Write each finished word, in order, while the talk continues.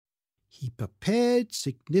He prepared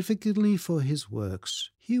significantly for his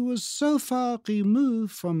works. He was so far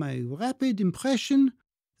removed from a rapid impression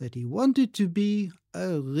that he wanted to be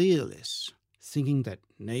a realist, thinking that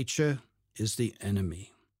nature is the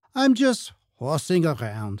enemy. I'm just horsing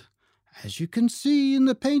around, as you can see in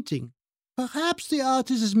the painting. Perhaps the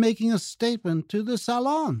artist is making a statement to the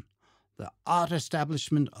salon, the art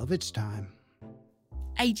establishment of its time.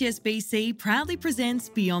 HSBC proudly presents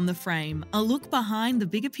Beyond the Frame, a look behind the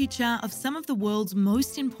bigger picture of some of the world's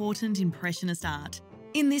most important Impressionist art.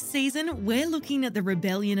 In this season, we're looking at the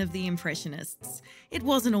rebellion of the Impressionists. It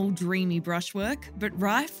wasn't all dreamy brushwork, but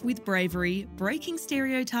rife with bravery, breaking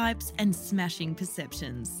stereotypes and smashing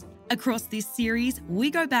perceptions. Across this series,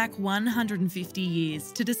 we go back 150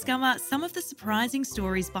 years to discover some of the surprising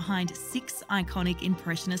stories behind 6 iconic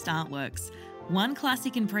Impressionist artworks. One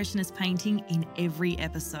classic Impressionist painting in every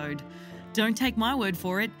episode. Don't take my word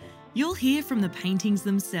for it, you'll hear from the paintings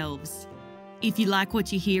themselves. If you like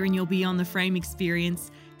what you hear in your Beyond the Frame experience,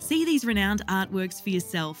 see these renowned artworks for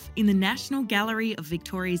yourself in the National Gallery of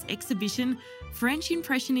Victoria's exhibition, French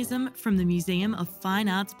Impressionism from the Museum of Fine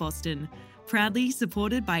Arts, Boston. Proudly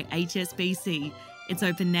supported by HSBC. It's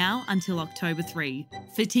open now until October 3.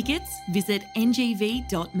 For tickets, visit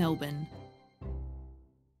ngv.melbourne.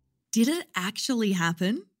 Did it actually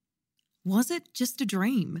happen? Was it just a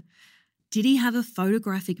dream? Did he have a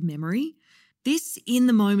photographic memory? This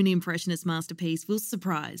in-the-moment Impressionist masterpiece will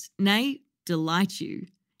surprise, nay, delight you.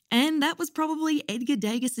 And that was probably Edgar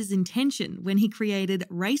Degas's intention when he created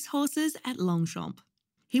Racehorses at Longchamp.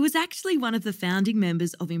 He was actually one of the founding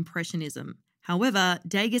members of Impressionism. However,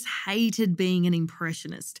 Degas hated being an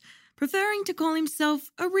Impressionist, preferring to call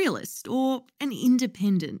himself a realist or an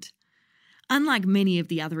independent. Unlike many of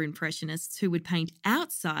the other Impressionists who would paint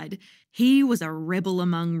outside, he was a rebel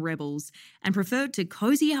among rebels and preferred to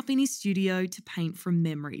cozy up in his studio to paint from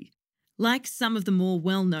memory. Like some of the more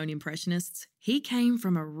well-known Impressionists, he came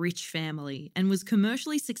from a rich family and was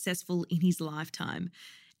commercially successful in his lifetime.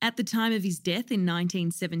 At the time of his death in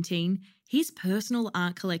 1917, his personal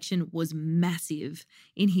art collection was massive.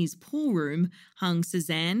 In his pool room hung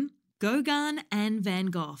Cézanne, Gauguin and Van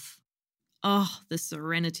Gogh. Oh, the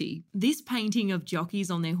serenity. This painting of jockeys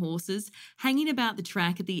on their horses hanging about the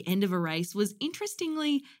track at the end of a race was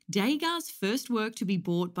interestingly Degas' first work to be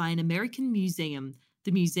bought by an American museum,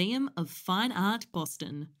 the Museum of Fine Art,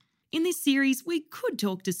 Boston. In this series, we could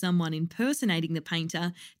talk to someone impersonating the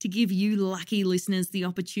painter to give you lucky listeners the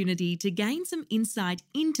opportunity to gain some insight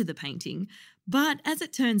into the painting. But as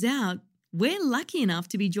it turns out, we're lucky enough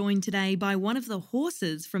to be joined today by one of the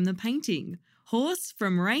horses from the painting. Horse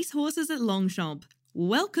from Racehorses at Longchamp.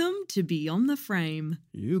 Welcome to Beyond the Frame.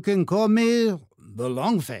 You can call me the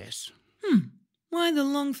long face. Why the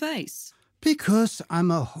long face? Because I'm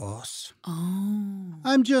a horse. Oh.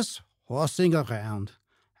 I'm just horsing around,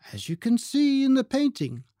 as you can see in the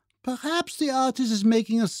painting. Perhaps the artist is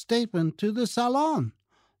making a statement to the salon,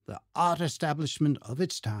 the art establishment of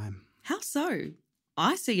its time. How so?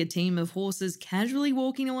 I see a team of horses casually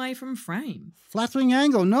walking away from frame. Flattering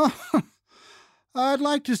angle, no. I'd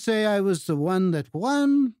like to say I was the one that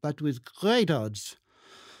won, but with great odds.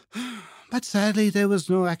 But sadly, there was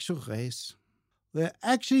no actual race. We're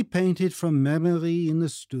actually painted from memory in the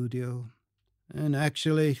studio. And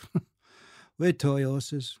actually, we're toy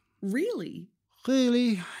horses. Really?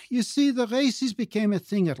 Really. You see, the races became a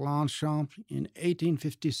thing at Longchamp in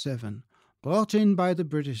 1857, brought in by the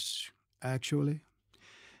British, actually.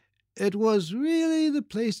 It was really the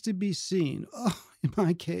place to be seen. Oh, in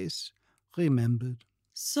my case, remembered.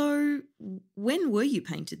 So, when were you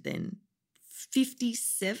painted then?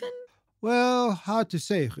 57? Well, hard to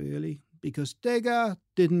say, really, because Degas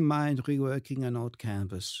didn't mind reworking an old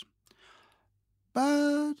canvas.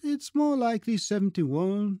 But it's more likely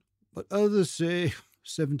 71, but others say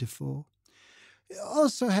 74. He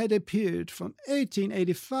also had a period from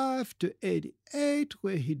 1885 to 88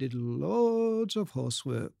 where he did loads of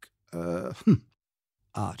horsework.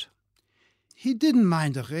 Art. He didn't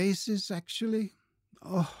mind the races, actually.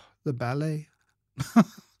 Oh, the ballet.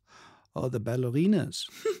 Or the ballerinas.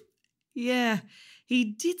 Yeah, he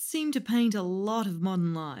did seem to paint a lot of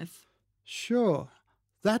modern life. Sure,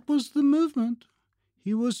 that was the movement.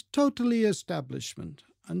 He was totally establishment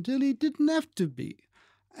until he didn't have to be.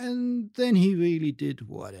 And then he really did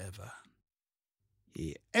whatever.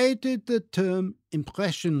 He hated the term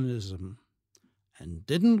Impressionism and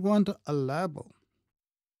didn't want a label.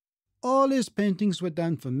 All his paintings were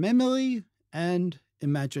done from memory and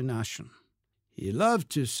imagination. He loved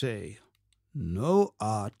to say, "No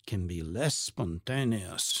art can be less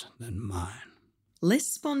spontaneous than mine." Less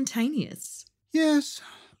spontaneous? Yes,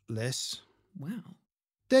 less. Wow.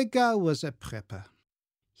 Degas was a prepper.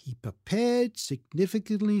 He prepared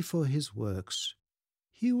significantly for his works.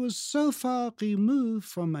 He was so far removed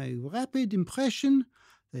from a rapid impression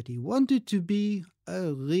that he wanted to be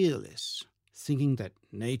a realist, thinking that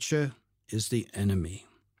nature is the enemy.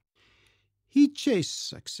 He chased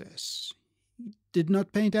success. He did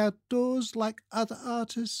not paint outdoors like other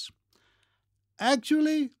artists.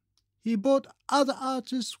 Actually, he bought other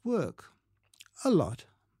artists' work. A lot.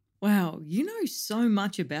 Wow, you know so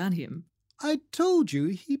much about him. I told you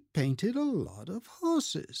he painted a lot of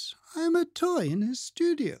horses. I'm a toy in his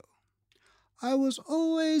studio. I was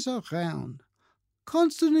always around,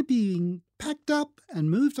 constantly being packed up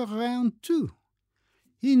and moved around too.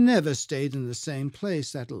 He never stayed in the same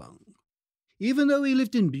place that long. Even though he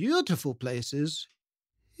lived in beautiful places,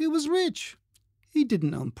 he was rich. He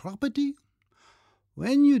didn't own property.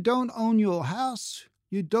 When you don't own your house,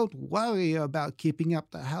 you don't worry about keeping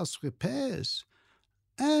up the house repairs.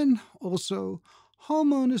 And also,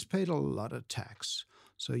 homeowners paid a lot of tax,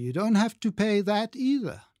 so you don't have to pay that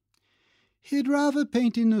either. He'd rather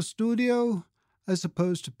paint in a studio as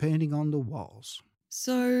opposed to painting on the walls.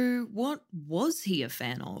 So, what was he a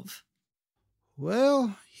fan of?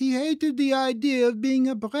 Well, he hated the idea of being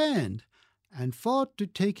a brand and fought to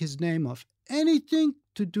take his name off anything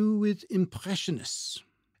to do with Impressionists.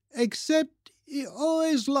 Except he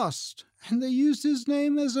always lost, and they used his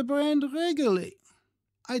name as a brand regularly.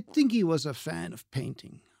 I think he was a fan of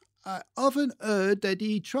painting. I often heard that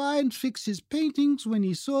he tried and fix his paintings when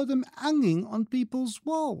he saw them hanging on people's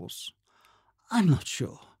walls. I'm not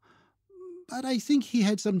sure, but I think he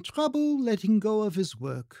had some trouble letting go of his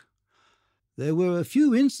work. There were a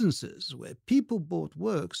few instances where people bought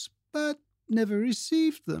works but never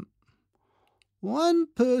received them. One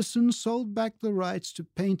person sold back the rights to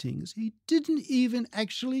paintings he didn't even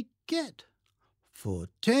actually get, for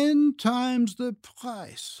 10 times the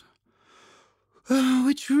price,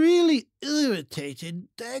 which really irritated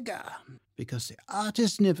Degas, because the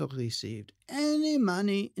artist never received any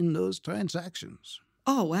money in those transactions.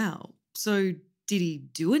 Oh, wow. So, did he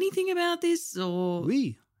do anything about this, or...?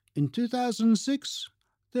 Oui. In 2006,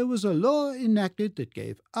 there was a law enacted that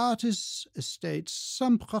gave artists' estates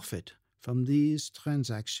some profit from these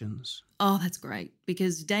transactions. Oh, that's great,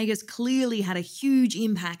 because Degas clearly had a huge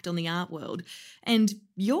impact on the art world, and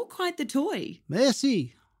you're quite the toy.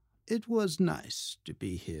 Merci. It was nice to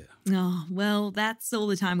be here. Oh, well, that's all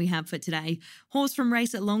the time we have for today. Horse from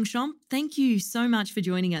Race at Longchamp, thank you so much for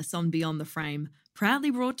joining us on Beyond the Frame.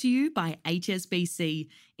 Proudly brought to you by HSBC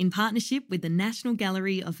in partnership with the National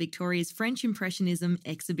Gallery of Victoria's French Impressionism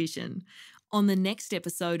exhibition. On the next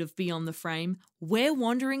episode of Beyond the Frame, we're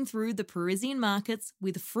wandering through the Parisian markets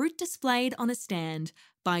with fruit displayed on a stand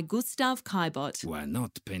by Gustave Caillebotte. Why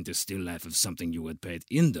not paint a still life of something you would paint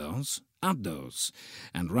indoors, outdoors?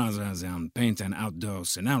 And rather than paint an outdoor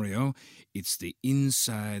scenario, it's the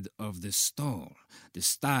inside of the stall, the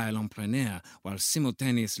style en plein air, while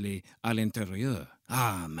simultaneously à l'intérieur.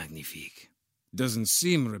 Ah, magnifique. Doesn't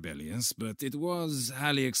seem rebellious, but it was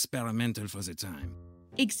highly experimental for the time.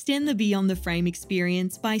 Extend the Beyond the Frame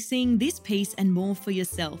experience by seeing this piece and more for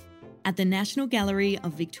yourself at the National Gallery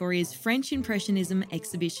of Victoria's French Impressionism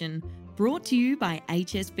exhibition, brought to you by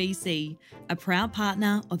HSBC, a proud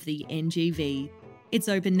partner of the NGV. It's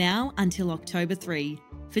open now until October 3.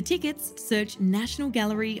 For tickets, search National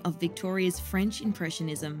Gallery of Victoria's French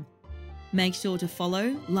Impressionism. Make sure to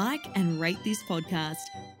follow, like, and rate this podcast.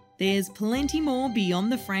 There's plenty more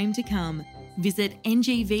Beyond the Frame to come. Visit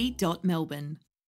ngv.melbourne.